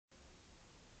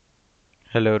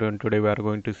Hello everyone, today we are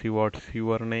going to see what's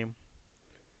your name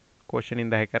question in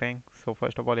the Hackerrank. So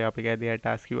first of all, यहाँ पे क्या दिया है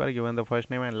task, you are given the first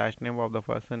name and last name of the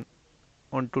person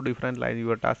on two different lines.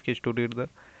 Your task is to read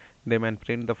them and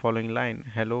print the following line.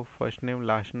 Hello, first name,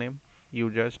 last name. You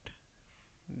just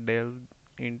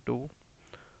delved into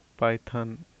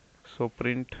Python. So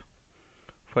print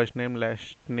first name,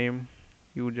 last name.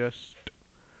 You just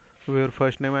where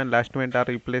first name and last name are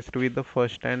replaced with the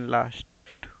first and last.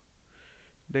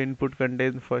 The input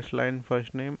contains first line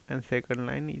first name and second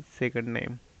line is second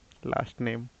name last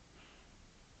name.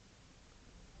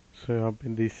 सो यहाँ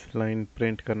पे this line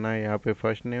print करना है. यहाँ पे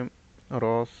first name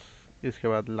Ross, इसके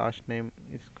बाद last name,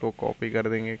 इसको copy कर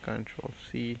देंगे control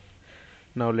C.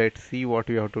 Now let's see what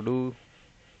you have to do.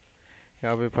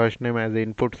 यहाँ पे first name as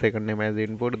input, second name as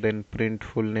input, then print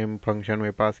full name function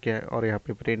में पास किया है और यहाँ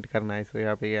पे प्रिंट करना है. सो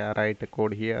यहाँ पे क्या right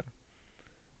code here,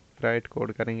 right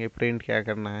code करेंगे. प्रिंट क्या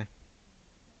करना है,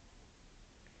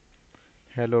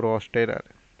 हेलो रोस्टेरर.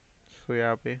 सो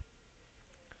यहाँ पे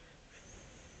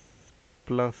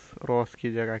प्लस रॉस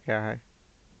की जगह क्या है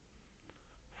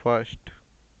फर्स्ट,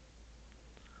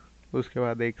 उसके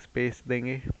बाद एक स्पेस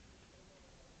देंगे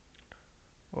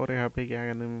और यहाँ पे क्या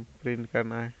करना है, प्रिंट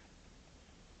करना है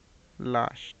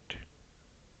लास्ट,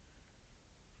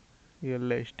 ये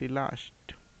लेस्ट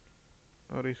लास्ट,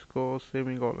 और इसको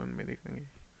सेमीकोलन में लिखेंगे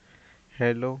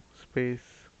हेलो स्पेस,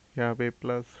 यहाँ पे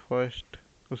प्लस फर्स्ट,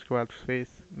 उसके बाद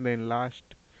स्पेस, देन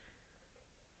लास्ट.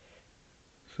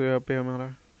 सो यहाँ पे हमारा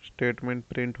स्टेटमेंट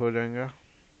प्रिंट हो जाएगा.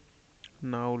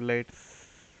 Now let's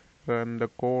run the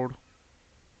code.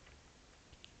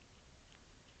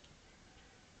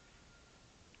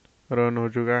 Run हो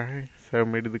चुका है.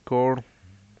 Submit the code.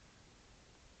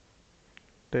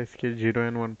 टेस्ट के 0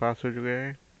 and 1 पास हो चुके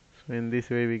हैं. सो in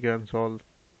this way we can solve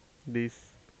this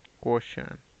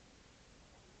question.